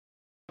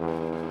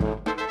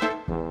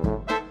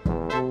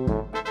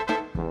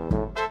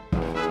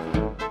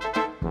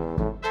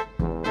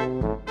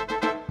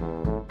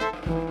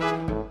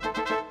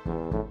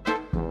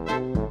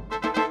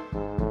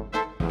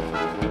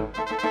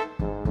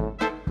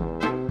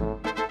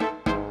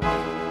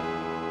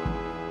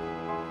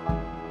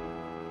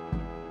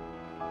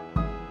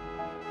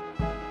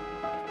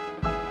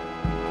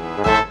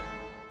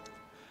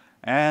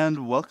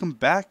And welcome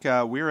back.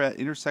 We're at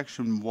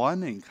intersection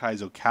 1 in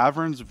Kaizo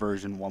Caverns,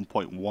 version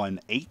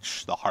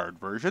 1.1H, the hard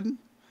version.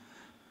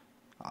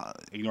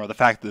 Ignore the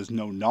fact that there's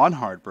no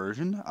non-hard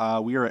version.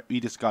 We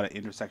just got at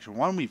intersection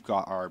 1. We've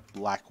got our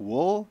black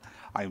wool.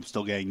 I'm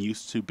still getting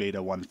used to beta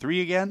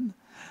 1.3 again.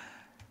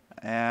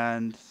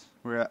 And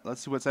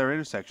let's see what's at our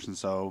intersection.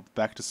 So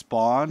back to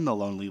spawn, the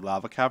lonely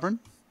lava cavern.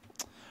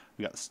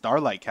 We got the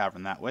Starlight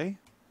Cavern that way.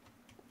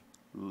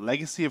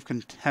 Legacy of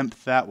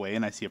Contempt that way,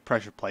 and I see a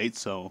pressure plate,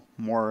 so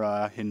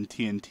more hidden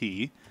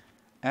TNT.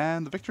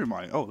 And the victory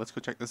mine. Oh, let's go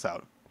check this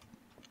out.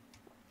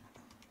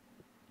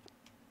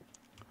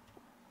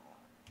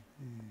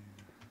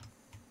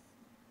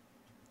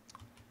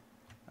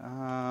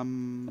 I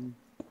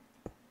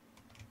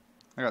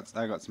got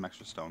some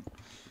extra stone.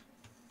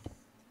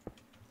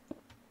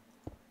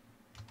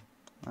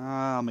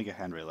 I'll make a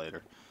handrail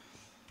later.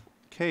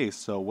 Okay,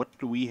 so what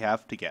do we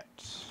have to get?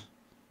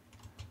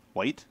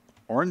 White?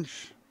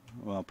 Orange,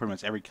 well, pretty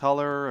much every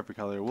color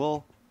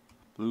wool.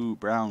 Blue,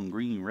 brown,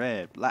 green,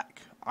 red,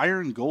 black,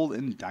 iron, gold,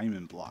 and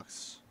diamond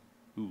blocks.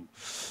 Ooh.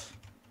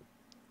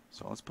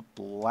 So let's put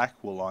black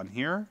wool on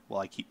here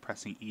while I keep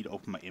pressing E to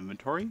open my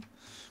inventory.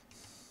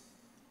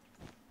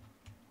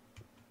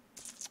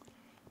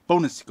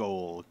 Bonus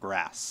goal,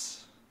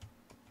 grass.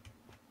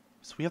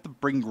 So we have to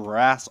bring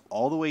grass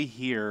all the way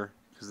here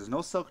because there's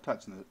no silk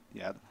touch in it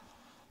yet.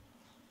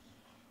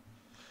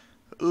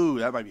 Ooh,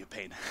 that might be a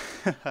pain.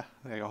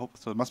 I hope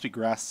so. It must be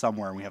grass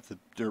somewhere, and we have the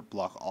dirt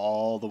block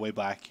all the way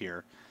back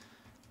here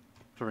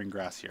to bring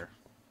grass here.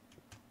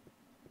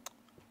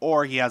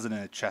 Or he has it in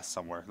a chest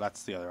somewhere.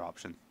 That's the other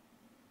option.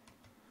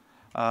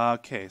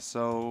 Okay,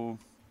 so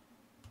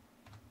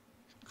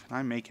can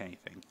I make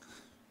anything?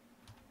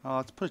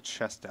 Let's put a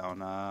chest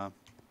down.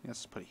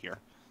 Let's put it here.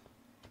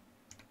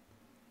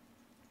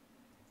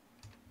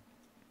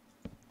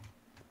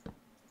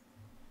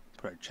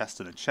 Put a chest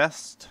in a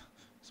chest.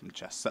 Some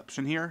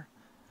chestception here.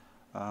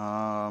 Put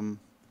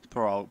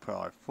all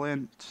our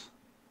flint.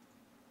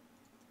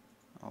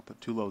 I'll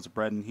put 2 loaves of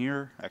bread in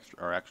here.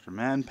 Extra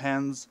man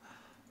pans,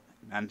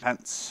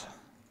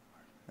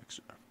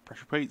 extra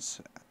pressure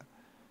plates,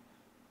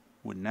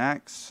 wooden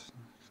axe.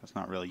 That's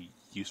not really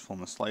useful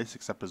in the slice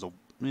except as a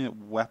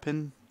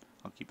weapon.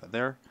 I'll keep that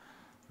there.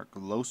 Our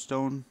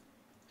glowstone,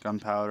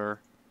 gunpowder,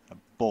 a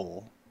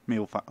bowl. Maybe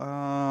we'll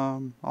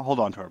find. I'll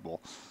hold on to our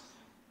bowl.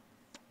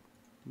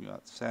 We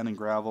got sand and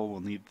gravel, we'll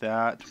need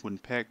that. Wooden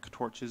pick,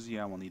 torches,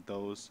 yeah, we'll need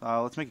those.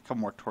 Let's make a couple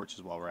more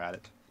torches while we're at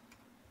it.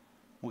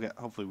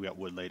 Hopefully we got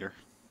wood later.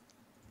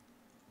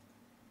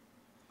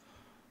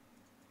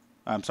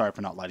 I'm sorry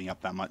for not lighting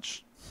up that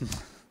much. That's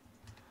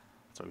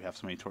why we have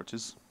so many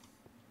torches.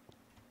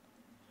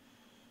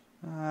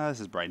 This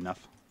is bright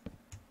enough.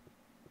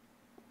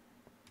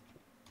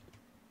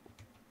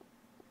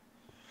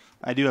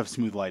 I do have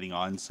smooth lighting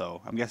on, so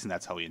I'm guessing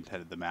that's how he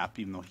intended the map,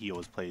 even though he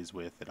always plays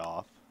with it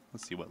off.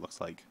 Let's see what it looks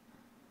like.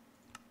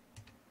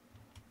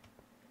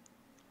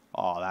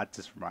 Oh, that's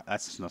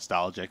just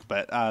nostalgic.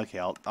 But okay,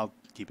 I'll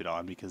keep it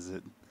on because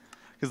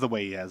the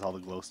way he has all the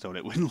glowstone,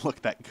 it wouldn't look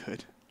that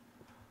good.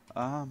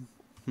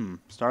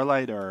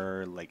 Starlight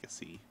or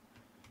Legacy?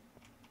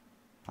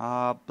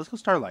 Let's go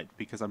Starlight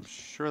because I'm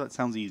sure that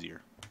sounds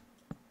easier.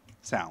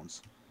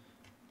 Got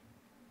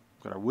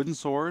our wooden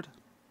sword.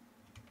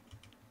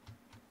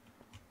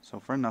 So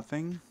for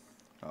nothing.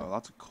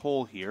 Lots of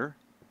coal here.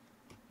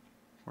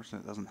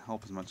 Unfortunately, it doesn't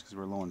help as much because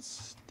we're low on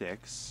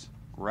sticks.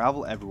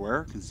 Gravel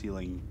everywhere,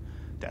 concealing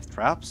death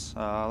traps.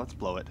 Let's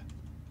blow it.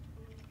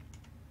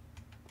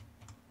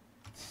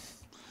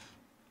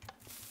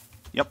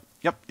 Yep.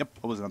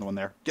 Oh, there's another one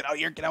there. Get out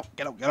here, get out.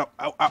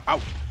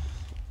 Ow.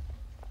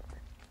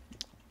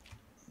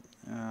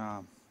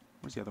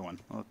 Where's the other one?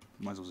 Well,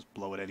 might as well just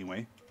blow it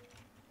anyway.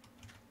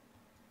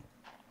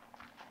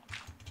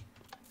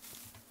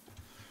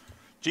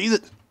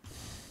 Jesus!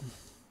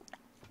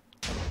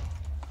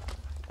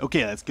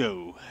 Okay, let's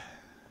go.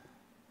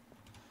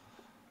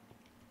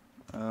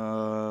 I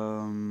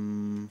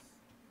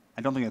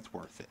don't think that's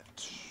worth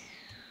it.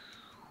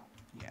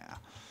 Yeah. I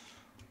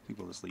think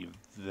we'll just leave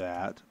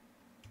that.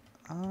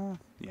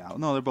 Yeah,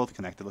 no, they're both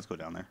connected. Let's go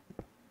down there.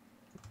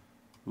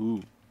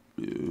 Ooh.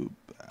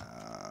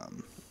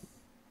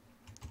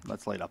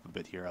 Let's light up a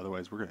bit here,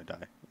 otherwise we're gonna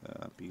die.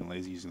 Being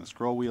lazy using the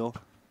scroll wheel.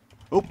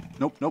 Oh,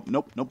 nope.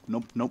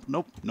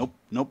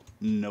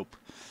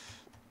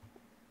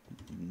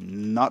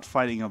 Not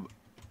fighting one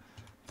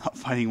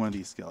of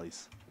these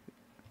skellies.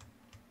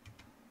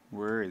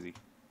 Where is he?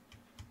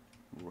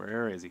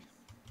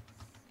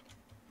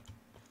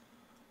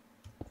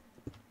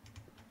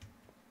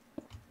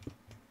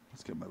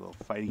 Let's get my little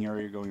fighting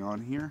area going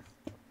on here.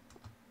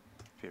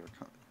 Favorite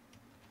color.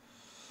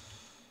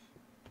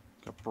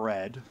 of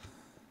bread.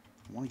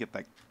 I want to get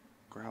that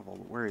gravel,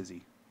 but where is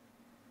he?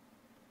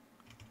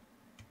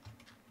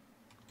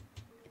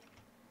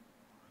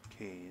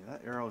 Okay,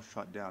 that arrow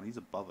shot down. He's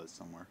above us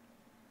somewhere.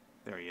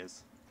 There he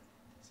is.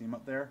 See him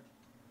up there?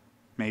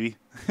 Maybe.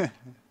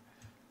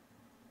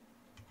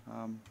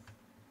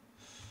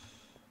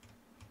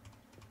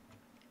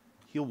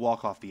 He'll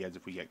walk off the edge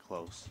if we get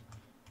close.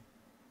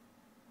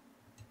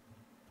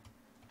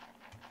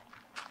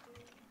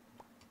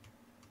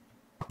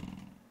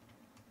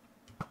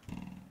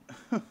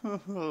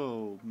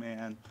 Oh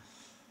man,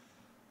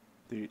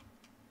 dude,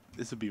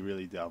 this would be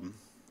really dumb.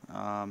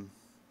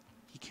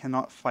 He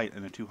cannot fight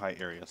in a too high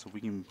area, so if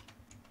we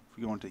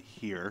go into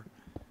here,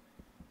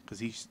 because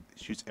he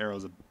shoots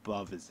arrows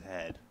above his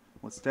head.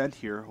 Let's stand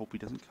here, hope he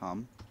doesn't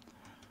come.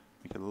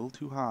 Make it a little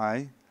too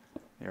high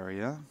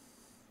area.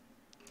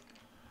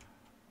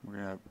 We're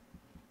gonna...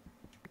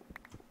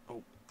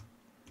 Oh,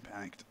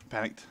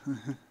 panicked.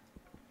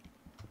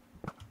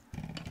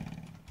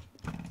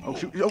 Oh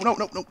shoot! Oh no!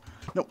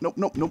 Nope!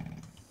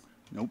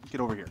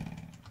 Get over here!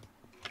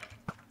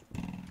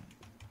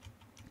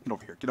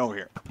 Get over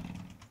here!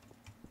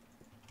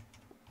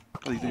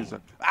 Oh, these things are...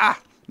 Ah!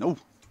 No!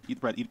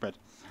 Eat the bread!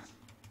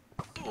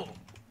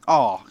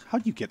 Oh,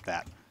 how'd you get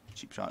that?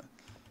 Cheap shot.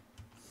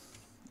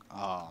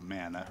 Oh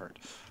man, that hurt.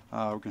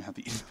 We're gonna have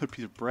to eat another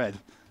piece of bread.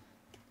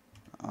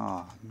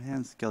 Oh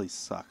man, skellies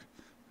suck.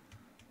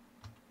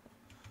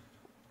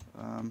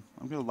 I'm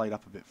gonna light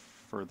up a bit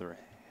further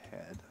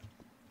ahead.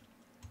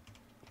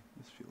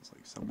 This feels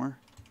like somewhere.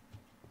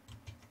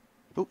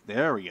 Oh,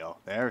 there we go.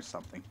 There's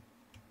something.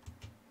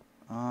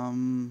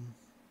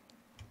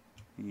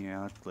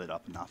 Yeah, that's lit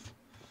up enough.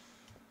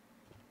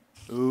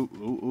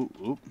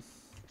 Ooh.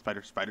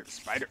 Spider.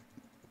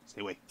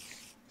 Stay away.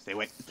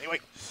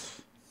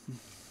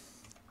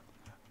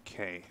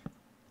 Okay.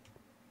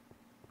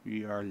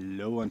 We are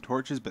low on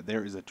torches, but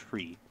there is a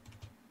tree.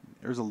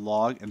 There's a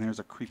log, and there's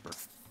a creeper.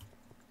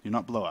 Do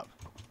not blow up.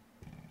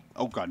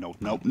 Oh god, no.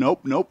 Nope.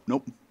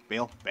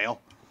 Bail.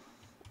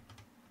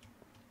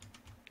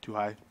 Too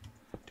high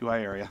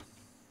area.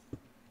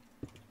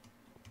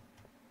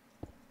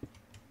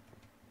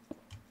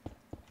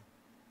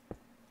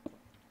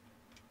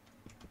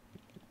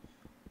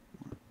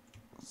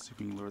 Let's see if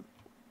we can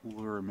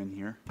lure him in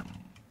here.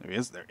 There he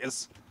is.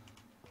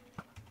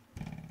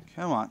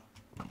 Come on,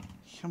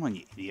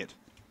 you idiot.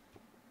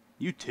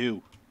 You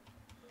too.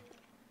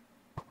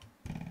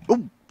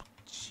 Oh,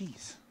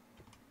 jeez.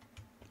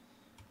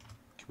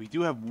 Okay, we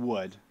do have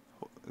wood.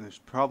 There's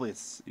probably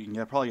you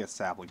can probably get a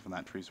sapling from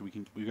that tree, so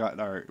we got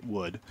our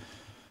wood.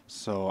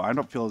 So I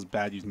don't feel as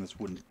bad using this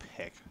wooden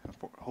pick.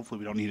 Hopefully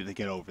we don't need it to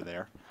get over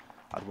there.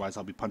 Otherwise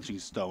I'll be punching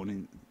stone,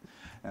 and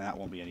that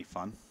won't be any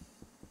fun.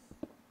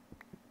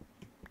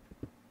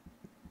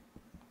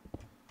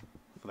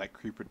 Hopefully that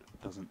creeper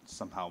doesn't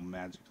somehow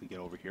magically get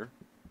over here.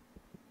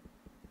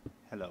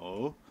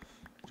 Hello,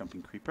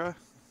 jumping creeper.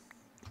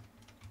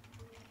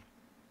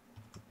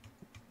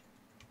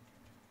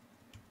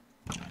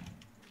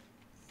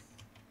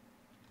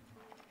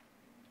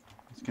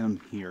 Let's get him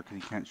here because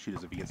he can't shoot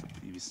us if he gets up,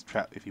 if he's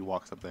trapped, if he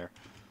walks up there.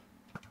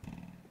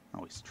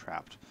 Oh, he's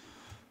trapped.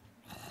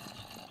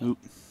 Oop.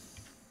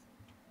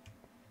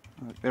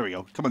 There we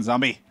go. Come on,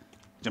 zombie.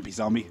 Jumpy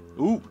zombie.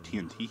 Ooh,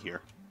 TNT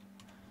here.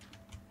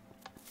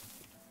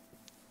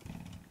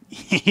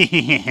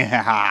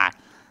 Yeah.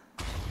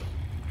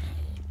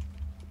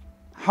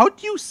 How?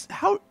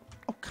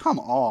 Oh, come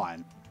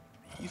on.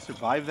 You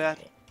survive that?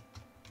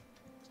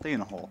 Stay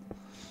in a hole.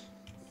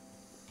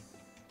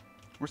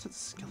 Where's that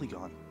skelly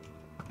gone?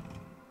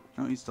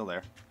 No, he's still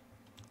there.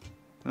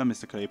 Hello,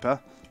 Mr. Creeper.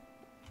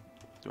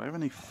 Do I have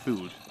any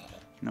food?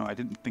 No, I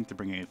didn't think to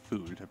bring any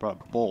food. I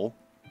brought a bowl.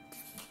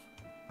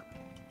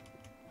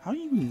 How are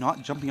you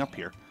not jumping up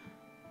here?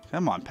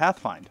 Come on,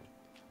 Pathfind.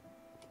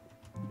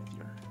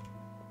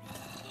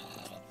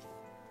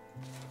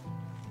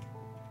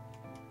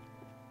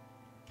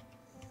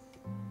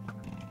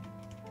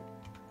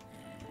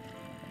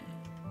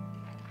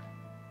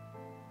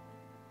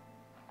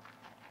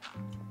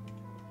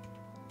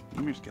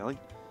 Come here, Skelly.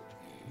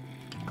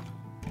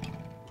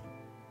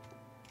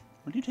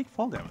 When do you take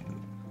fall damage?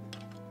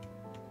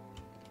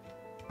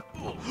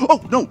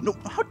 Oh no!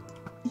 How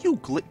you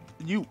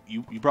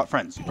brought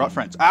friends? You brought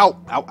friends. Ow!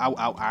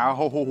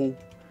 Ow!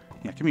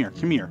 Yeah, come here.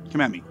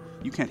 Come at me.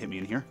 You can't hit me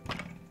in here.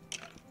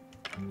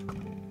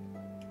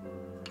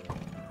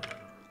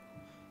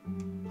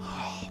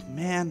 Oh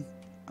man.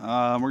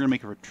 We're gonna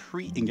make a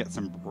retreat and get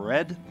some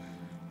bread.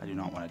 I do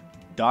not want to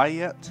die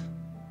yet.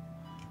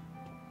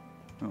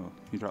 Oh,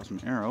 he dropped some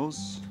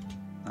arrows.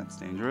 That's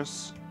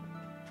dangerous.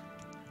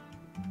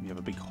 We have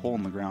a big hole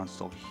in the ground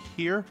still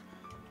here.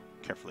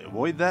 Carefully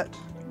avoid that.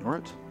 Ignore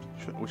it.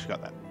 Wish I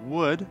got that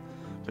wood,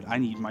 but I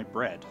need my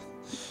bread.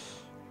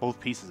 Both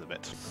pieces of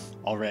it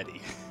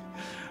already.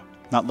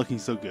 Not looking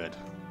so good.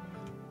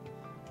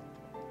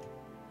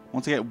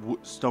 Once I get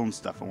stone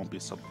stuff, it won't be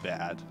so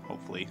bad,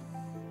 hopefully.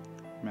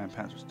 Man,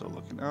 pants are still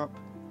looking up.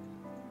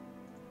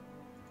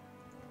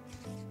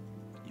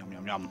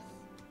 Yum.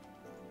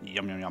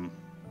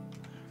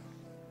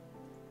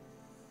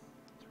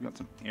 We got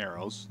some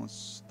arrows.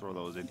 Let's throw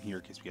those in here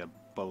in case we get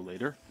a bow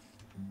later.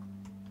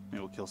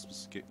 Maybe we'll kill some,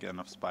 get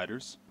enough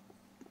spiders.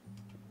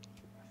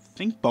 I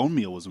think bone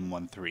meal was in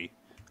 1.3.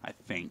 I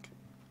think.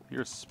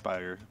 Here's a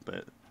spider,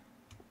 but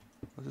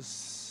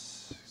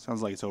this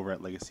sounds like it's over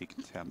at Legacy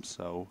Contempt,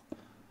 so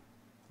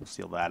we'll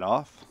seal that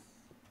off.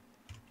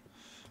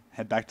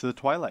 Head back to the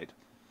Twilight.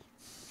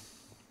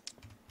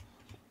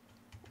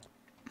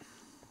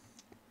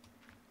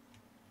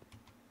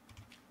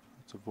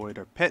 Let's avoid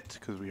our pit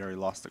because we already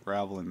lost the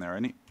gravel in there.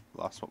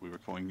 Lost what we were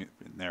going in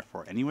there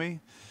for anyway.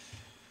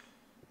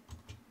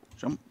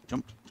 Jump,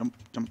 jump, jump,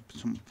 jump,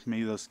 jump.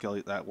 Maybe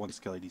that one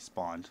skelly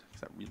despawned because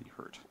that really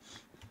hurt.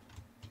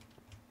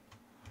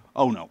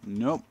 Oh no,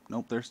 nope,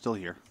 nope. They're still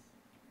here.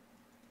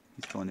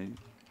 He's going in.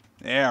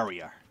 There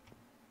we are.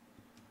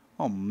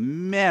 Oh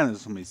man,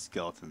 there's so many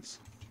skeletons.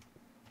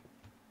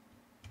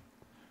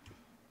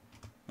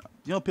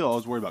 You know, people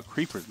always worry about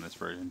creepers in this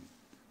version.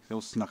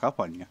 They'll snuck up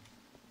on you.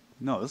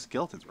 No, those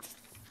skeletons were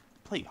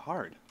played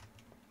hard.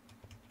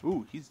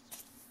 Ooh, he's...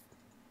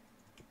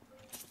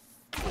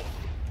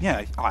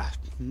 Yeah, I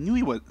knew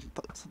he was...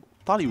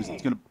 Thought he was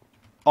gonna...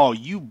 Oh,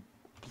 you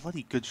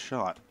bloody good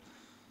shot.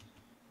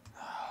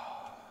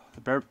 The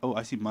bear... Oh,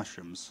 I see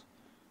mushrooms.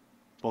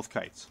 Both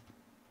kites.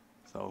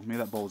 So, maybe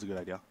that bow was a good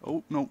idea.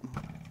 Oh, no.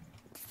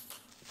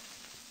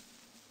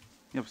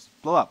 Yep,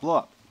 blow up, blow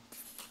up.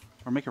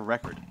 Or make a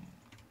record.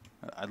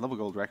 I'd love a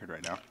gold record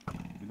right now.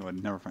 Even though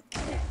I'd never find...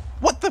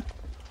 What the...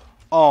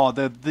 Oh,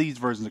 these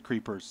versions of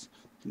creepers.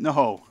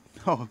 No.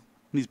 No.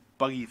 These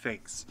buggy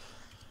things.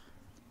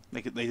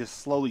 They just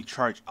slowly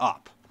charge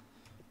up.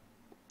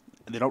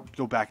 And they don't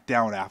go back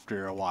down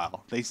after a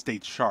while. They stay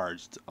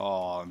charged.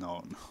 Oh, no.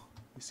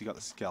 At least you got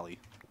the skelly.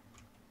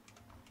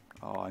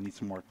 Oh, I need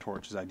some more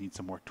torches. I need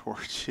some more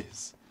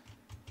torches.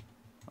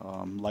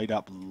 Light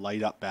up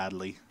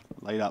badly.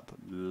 Light up,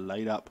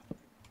 light up.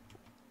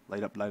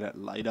 Light up, light up,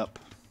 light up.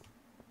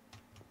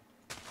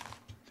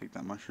 Take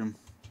that mushroom.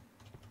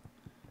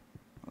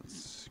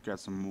 Let's grab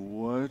some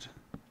wood.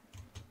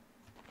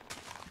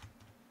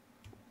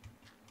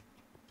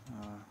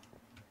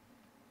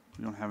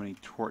 We don't have any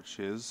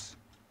torches.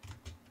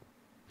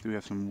 Do we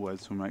have some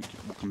wood, so we'll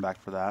come back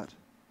for that.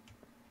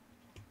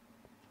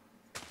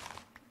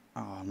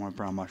 Oh, I want a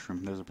brown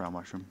mushroom. There's a brown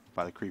mushroom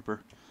by the creeper.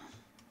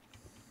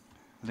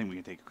 I think we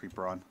can take a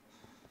creeper on.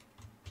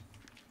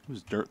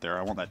 There's dirt there.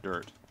 I want that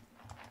dirt.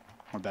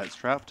 Want that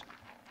trapped?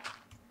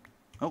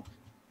 Oh,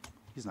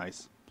 he's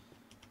nice.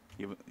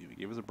 He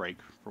gave us a break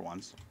for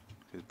once.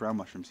 There's brown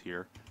mushrooms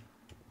here.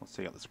 Let's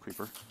take out this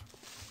creeper.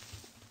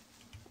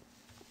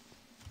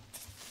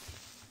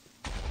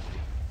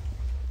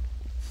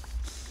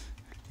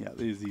 Yeah,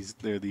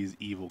 they're these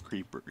evil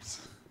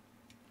creepers.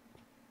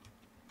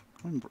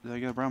 Did I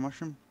get a brown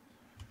mushroom?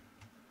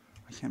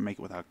 I can't make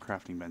it without a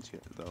crafting bench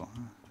yet, though.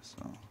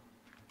 So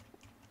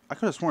I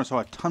could have sworn I saw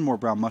a ton more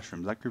brown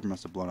mushrooms. That creeper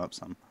must have blown up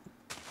some.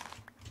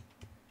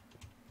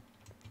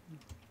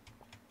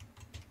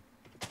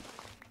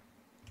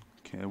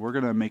 Okay, we're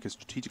gonna make a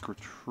strategic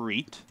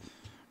retreat,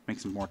 make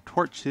some more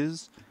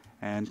torches,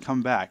 and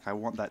come back. I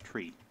want that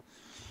tree.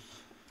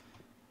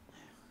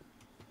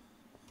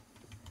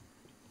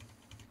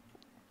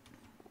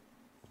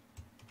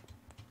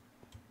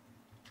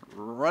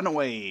 Run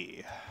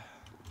away.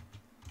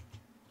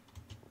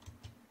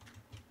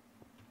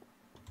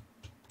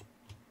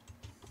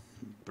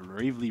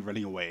 Bravely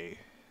running away.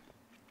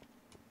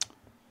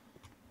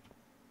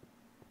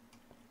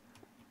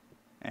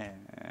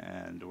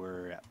 And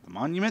we're at the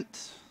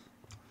monument.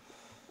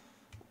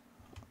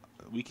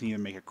 We can either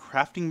make a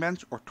crafting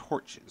bench or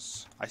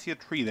torches. I see a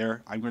tree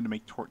there. I'm going to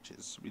make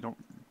torches. We don't...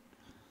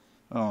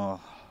 Oh.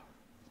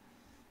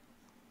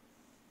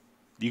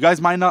 You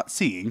guys mind not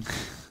seeing?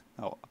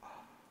 Oh.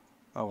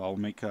 Oh, well, we'll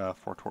make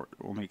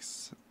we'll make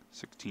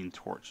 16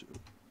 torches.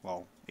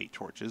 Well, 8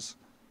 torches.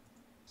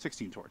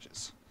 16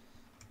 torches.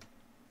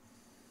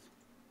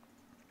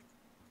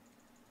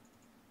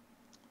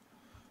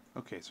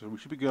 Okay, so we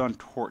should be good on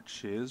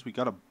torches. We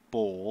got a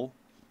bowl,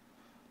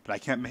 but I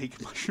can't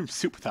make mushroom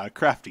soup without a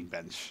crafting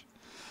bench.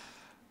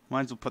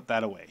 Might as well put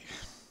that away.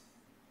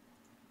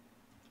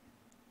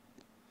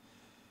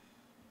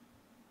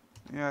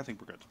 Yeah, I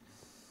think we're good.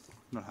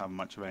 Don't have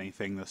much of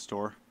anything in the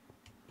store.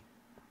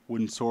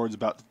 Wooden sword's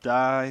about to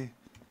die.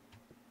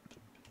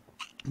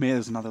 Maybe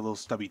there's another little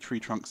stubby tree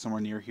trunk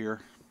somewhere near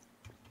here.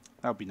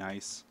 That would be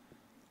nice.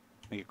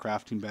 Make a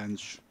crafting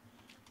bench.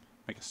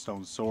 Make a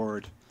stone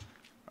sword.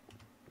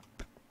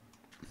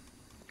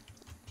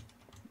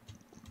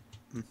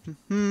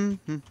 Our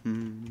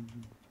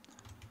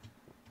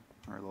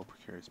little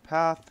precarious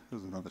path.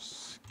 There's another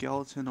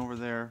skeleton over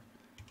there.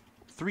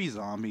 3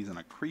 zombies and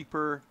a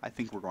creeper. I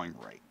think we're going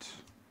right.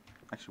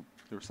 Actually,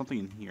 there was something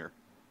in here.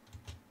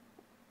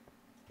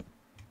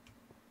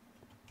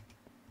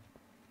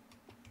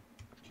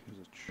 Here's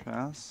a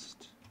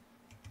chest.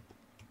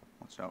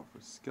 Watch out for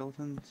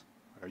skeletons.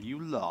 Are you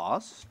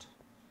lost?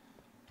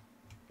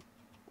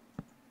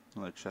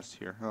 Another chest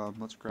here.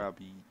 Let's grab.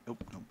 Oh,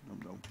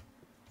 no.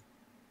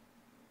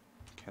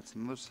 Okay, that's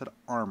another set of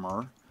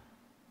armor.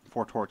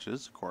 4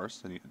 torches, of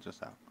course. I need to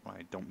just have. Well,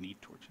 I don't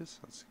need torches.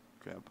 Let's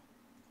grab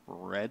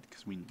red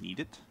because we need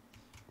it.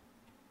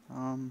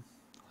 I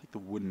like the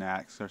wooden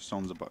axe. Our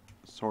sword's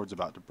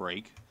about to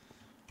break.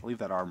 I'll leave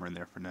that armor in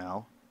there for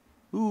now.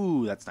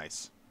 Ooh, that's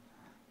nice.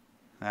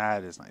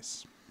 That is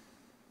nice.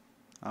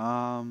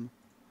 Grab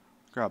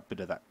a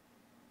bit of that.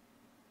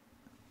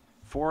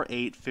 4,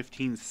 8,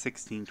 15,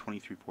 16,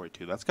 23,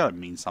 42. That's gotta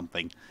mean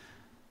something.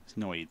 There's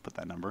no way you'd put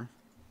that number.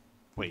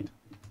 Wait.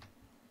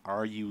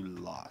 Are you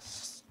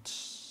lost?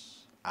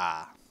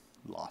 Ah,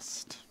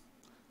 lost.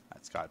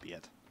 That's gotta be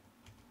it.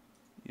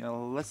 Yeah,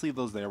 let's leave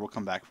those there. We'll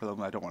come back for them.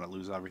 I don't want to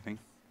lose everything.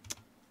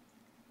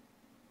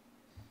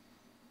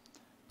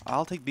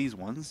 I'll take these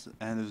ones,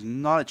 and there's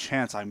not a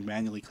chance I'm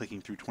manually clicking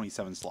through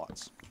 27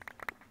 slots.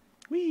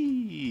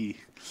 Whee!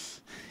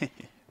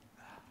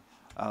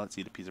 Let's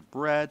eat a piece of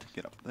bread.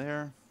 Get up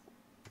there.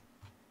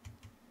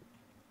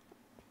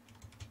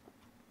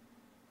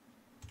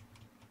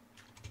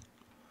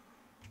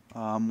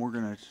 We're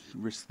gonna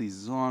risk these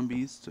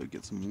zombies to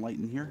get some light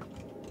in here.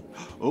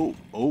 Oh,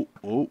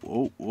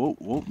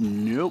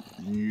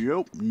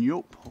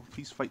 nope.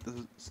 Please fight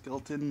the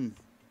skeleton.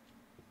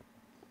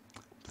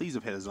 Please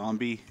have hit a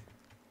zombie.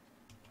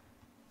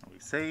 Are we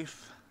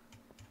safe?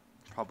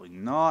 Probably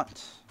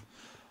not.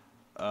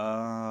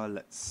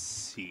 Let's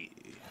see.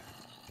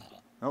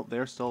 Oh,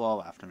 they're still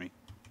all after me.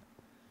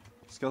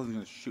 Skeleton's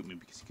gonna shoot me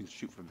because he can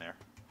shoot from there.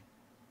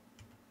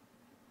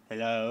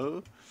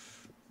 Hello?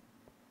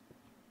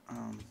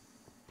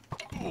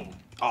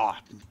 Ah,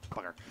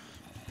 bugger.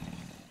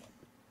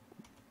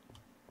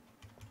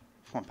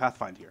 Come on,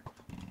 Pathfind here.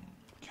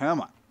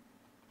 Come on.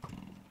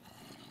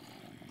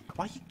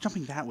 Why are you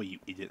jumping that way, you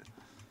idiot?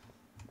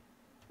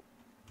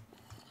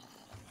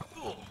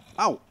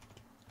 Ow!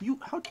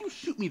 How do you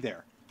shoot me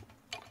there?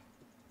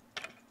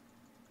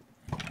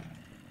 Oh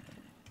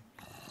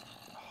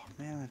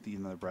man, I have to eat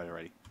another bread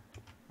already.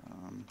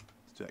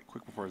 Let's do that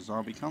quick before a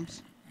zombie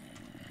comes.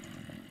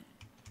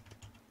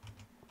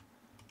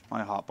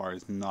 My hotbar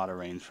is not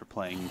arranged for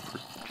playing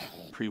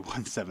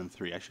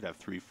pre-173. I should have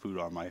 3 food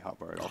on my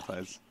hotbar at all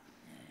times.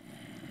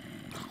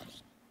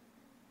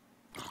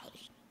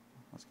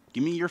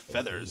 Give me your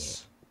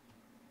feathers.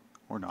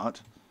 Or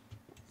not.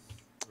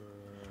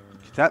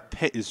 That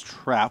pit is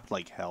trapped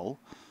like hell.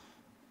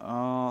 There's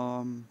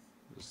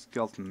a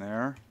skeleton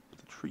there.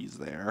 The tree's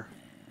there.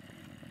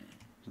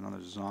 There's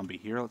another zombie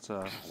here. Let's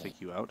take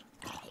you out.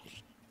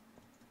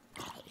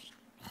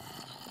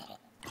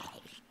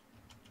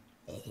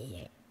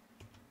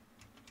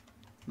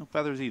 No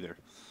feathers either.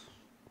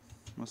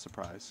 No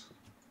surprise.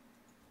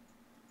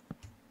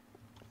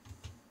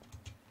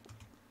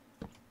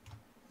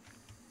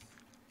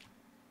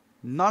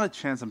 Not a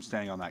chance I'm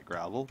standing on that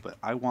gravel, but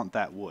I want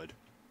that wood.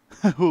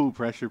 Ooh,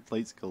 pressure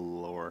plates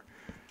galore.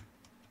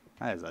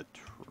 That is a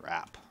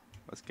trap.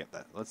 Let's get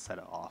that. Let's set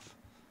it off.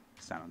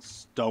 Stand on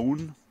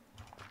stone.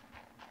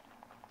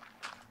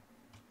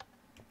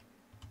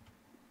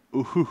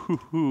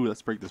 Ooh,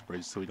 let's break this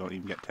bridge so we don't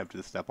even get tempted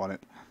to step on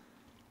it.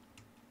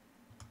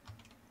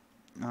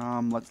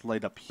 Let's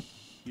light up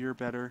here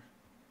better.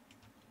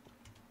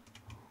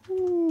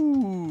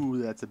 Ooh,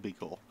 that's a big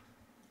hole.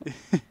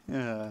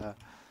 We're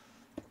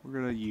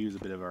gonna use a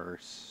bit of our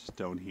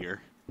stone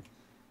here.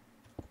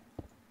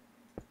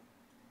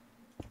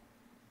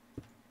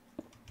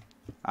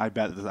 I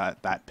bet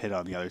that pit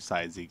on the other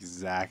side is the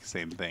exact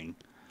same thing.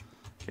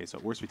 Okay, so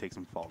at worst we take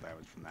some fall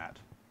damage from that.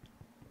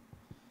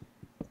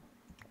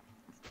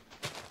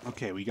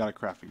 Okay, we got a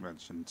crafting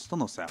bench and still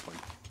no sapling.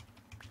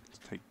 Let's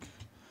take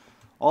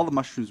all the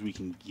mushrooms we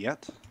can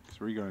get, because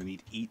we're going to need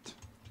to eat.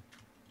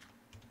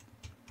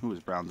 Ooh,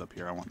 there's browns up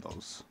here. I want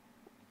those.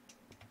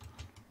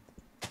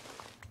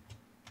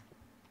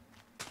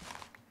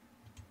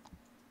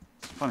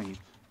 It's funny.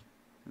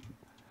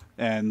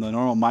 In the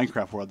normal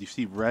Minecraft world, you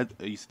see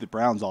the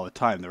browns all the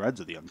time. The reds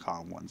are the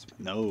uncommon ones.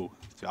 But no,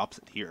 it's the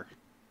opposite here.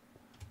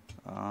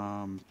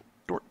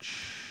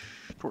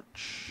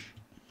 Torch.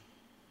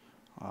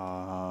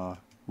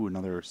 Ooh,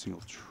 another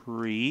single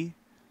tree.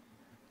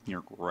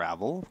 Near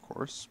gravel, of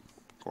course.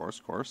 Of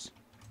course.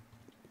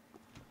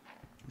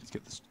 Let's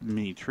get this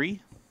mini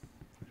tree.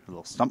 A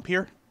little stump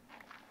here.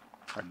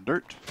 Our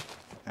dirt.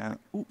 And,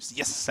 oops,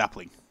 yes,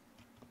 sapling.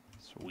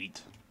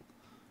 Sweet.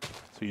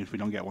 So even if we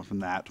don't get one from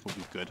that, we'll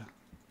be good.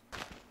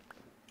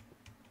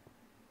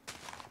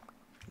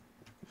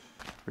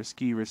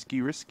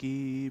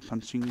 Risky.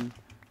 Punching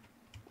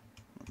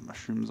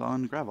mushrooms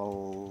on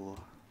gravel.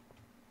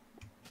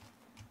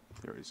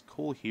 There is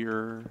coal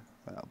here.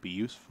 That'll be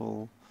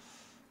useful.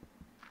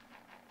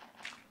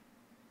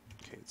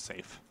 Okay, it's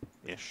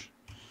safe-ish.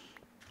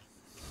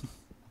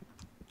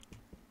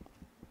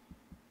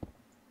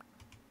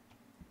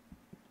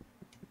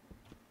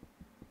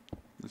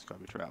 This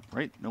gotta be trapped,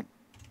 right? Nope.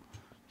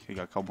 Okay,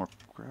 got a couple more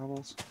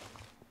gravels.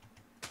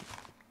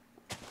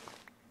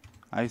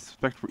 I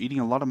suspect we're eating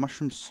a lot of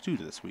mushroom stew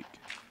this week.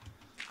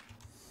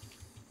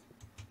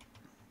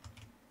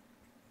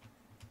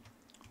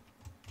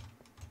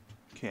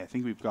 Okay, I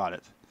think we've got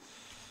it.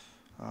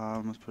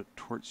 Let's put a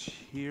torch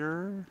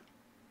here.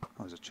 Oh,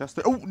 there's a chest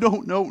there. Oh,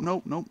 no, no,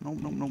 no, no, no,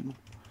 no, no, no.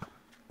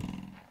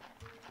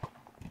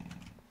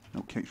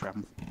 No, can't trap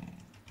him.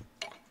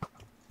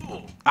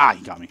 Ah,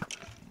 he got me.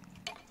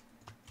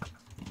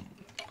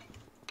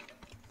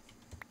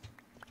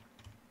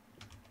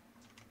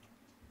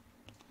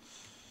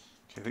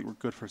 Okay, I think we're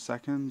good for a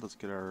second. Let's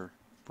get our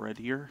bread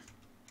here.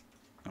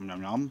 Nom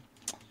nom nom.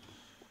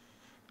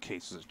 Okay,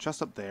 so there's a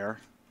chest up there.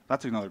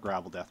 That's another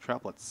gravel death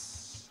trap.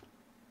 Let's...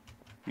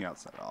 Yeah,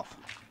 let's set it off.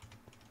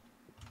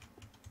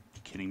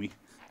 You kidding me?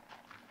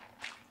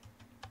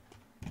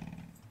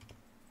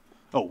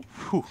 Oh,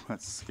 whew,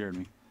 that scared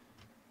me.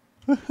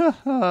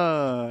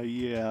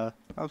 Yeah,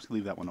 I'll just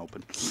leave that one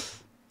open.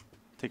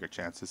 Take our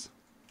chances.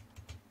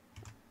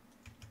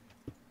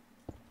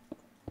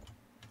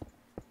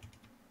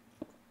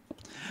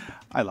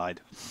 I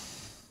lied.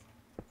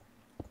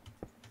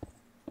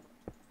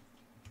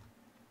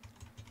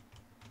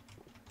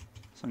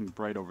 Something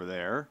bright over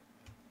there.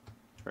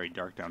 Very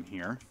dark down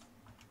here.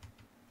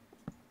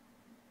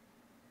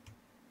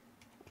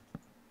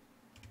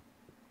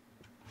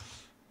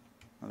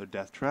 Another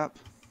death trap.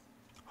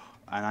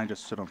 And I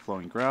just stood on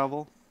flowing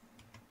gravel.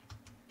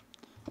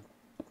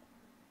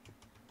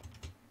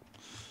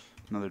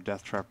 Another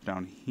death trap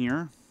down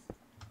here.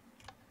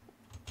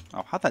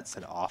 Oh, how'd that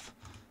set off?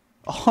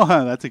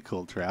 Oh, that's a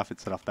cool trap.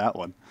 It set off that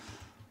one.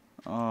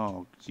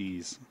 Oh,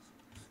 jeez.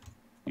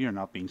 You're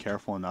not being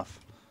careful enough.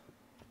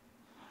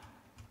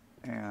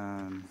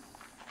 And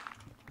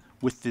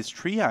with this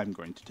tree, I'm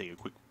going to take a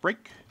quick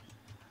break.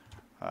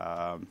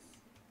 And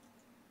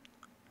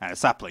a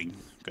sapling.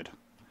 Good.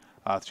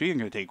 Tree, I'm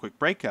going to take a quick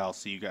break. I'll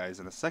see you guys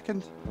in a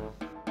second.